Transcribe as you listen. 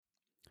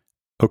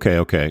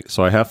Okay.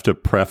 So I have to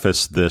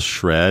preface this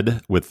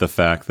shred with the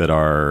fact that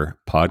our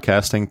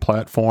podcasting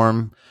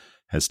platform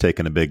has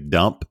taken a big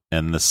dump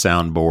and the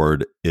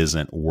soundboard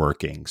isn't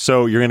working.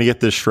 So you're going to get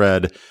this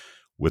shred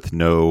with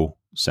no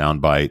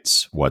sound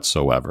bites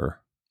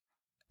whatsoever.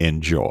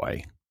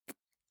 Enjoy.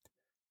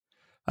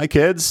 Hi,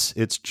 kids.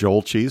 It's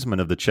Joel Cheeseman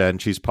of the Chad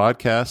and Cheese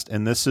Podcast,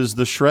 and this is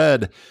the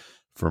shred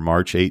for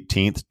March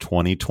 18th,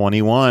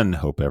 2021.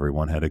 Hope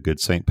everyone had a good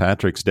St.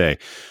 Patrick's Day.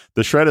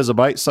 The shred is a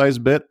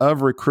bite-sized bit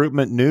of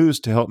recruitment news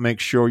to help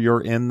make sure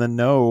you're in the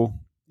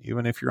know,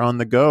 even if you're on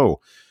the go.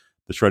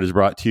 The shred is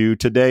brought to you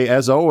today,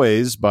 as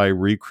always, by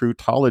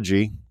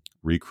Recruitology.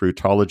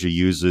 Recruitology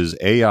uses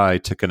AI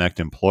to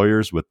connect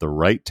employers with the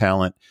right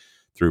talent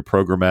through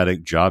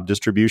programmatic job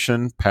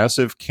distribution,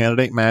 passive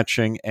candidate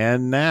matching,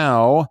 and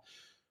now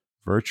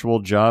virtual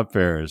job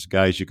fairs.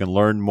 Guys, you can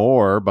learn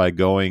more by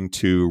going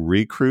to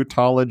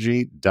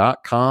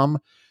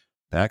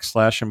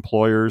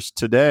recruitology.com/employers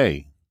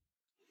today.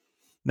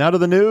 Now to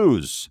the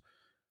news.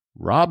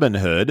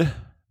 Robinhood,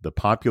 the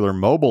popular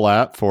mobile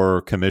app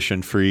for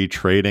commission-free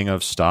trading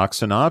of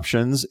stocks and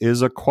options,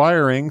 is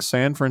acquiring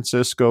San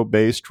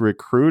Francisco-based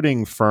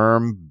recruiting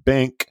firm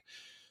Bink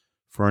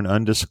for an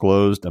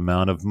undisclosed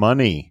amount of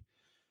money.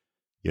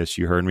 Yes,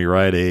 you heard me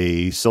right.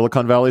 A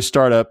Silicon Valley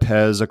startup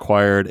has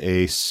acquired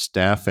a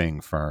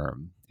staffing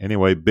firm.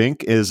 Anyway,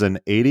 Bink is an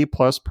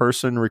 80-plus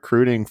person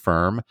recruiting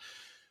firm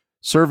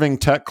serving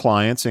tech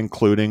clients,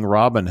 including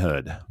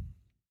Robinhood.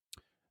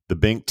 The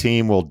Bink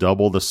team will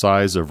double the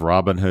size of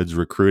Robinhood's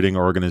recruiting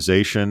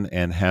organization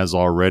and has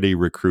already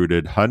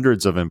recruited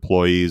hundreds of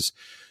employees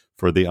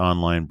for the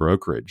online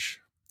brokerage.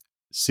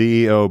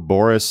 CEO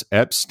Boris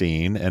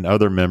Epstein and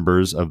other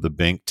members of the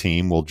Bink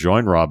team will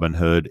join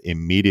Robinhood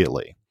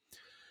immediately.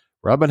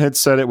 Robinhood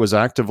said it was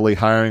actively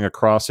hiring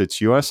across its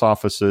U.S.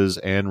 offices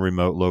and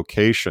remote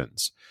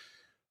locations.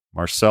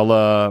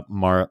 Marcella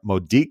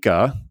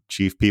Modica,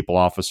 Chief People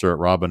Officer at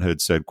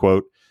Robinhood, said,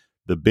 quote,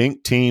 "The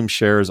Bink team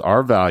shares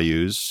our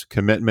values,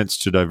 commitments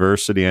to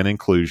diversity and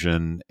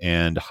inclusion,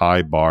 and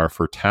high bar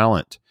for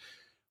talent.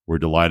 We're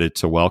delighted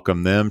to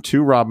welcome them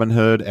to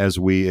Robinhood as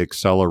we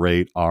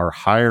accelerate our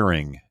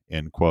hiring,"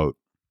 end quote.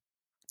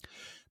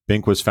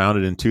 Bink was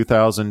founded in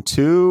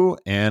 2002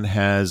 and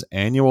has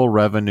annual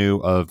revenue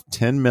of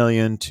 $10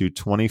 million to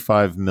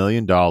 $25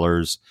 million,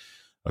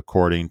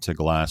 according to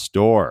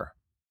Glassdoor.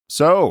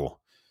 So,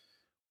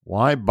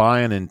 why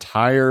buy an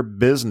entire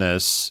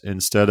business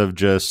instead of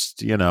just,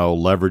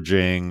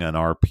 leveraging an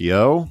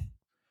RPO? Well,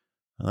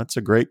 that's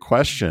a great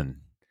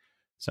question.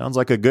 Sounds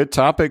like a good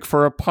topic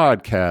for a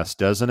podcast,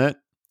 doesn't it?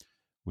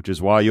 Which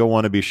is why you'll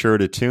want to be sure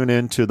to tune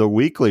in to the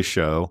weekly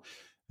show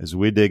as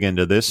we dig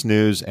into this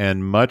news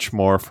and much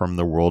more from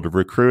the world of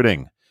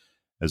recruiting.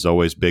 As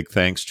always, big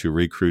thanks to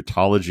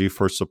Recruitology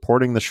for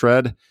supporting the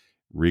shred.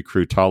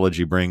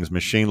 Recruitology brings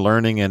machine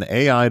learning and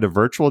AI to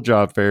virtual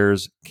job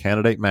fairs,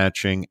 candidate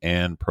matching,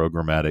 and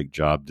programmatic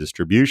job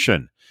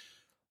distribution.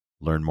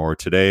 Learn more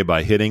today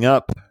by hitting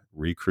up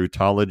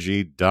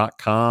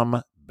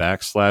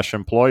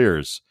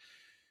recruitology.com/employers.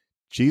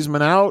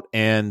 Cheeseman out,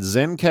 and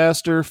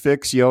Zencastr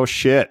fix yo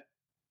shit.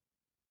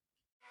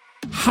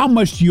 How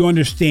much do you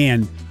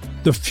understand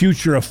the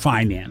future of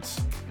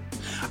finance?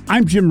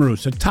 I'm Jim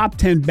Roos, a top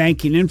 10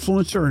 banking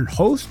influencer and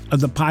host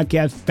of the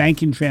podcast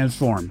Banking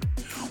Transformed,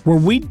 where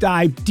we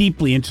dive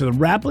deeply into the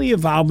rapidly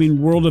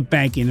evolving world of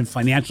banking and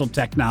financial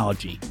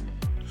technology.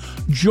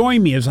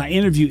 Join me as I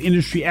interview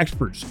industry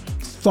experts,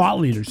 thought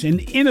leaders,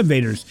 and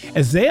innovators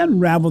as they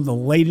unravel the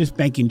latest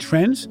banking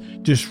trends,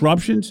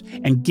 disruptions,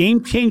 and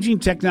game-changing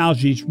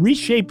technologies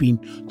reshaping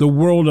the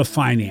world of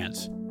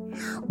finance.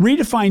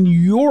 Redefine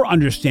your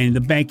understanding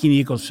of the banking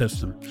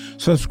ecosystem.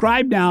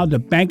 Subscribe now to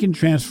Banking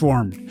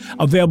Transformed,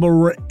 available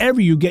wherever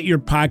you get your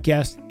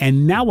podcast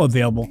and now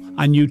available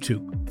on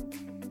YouTube.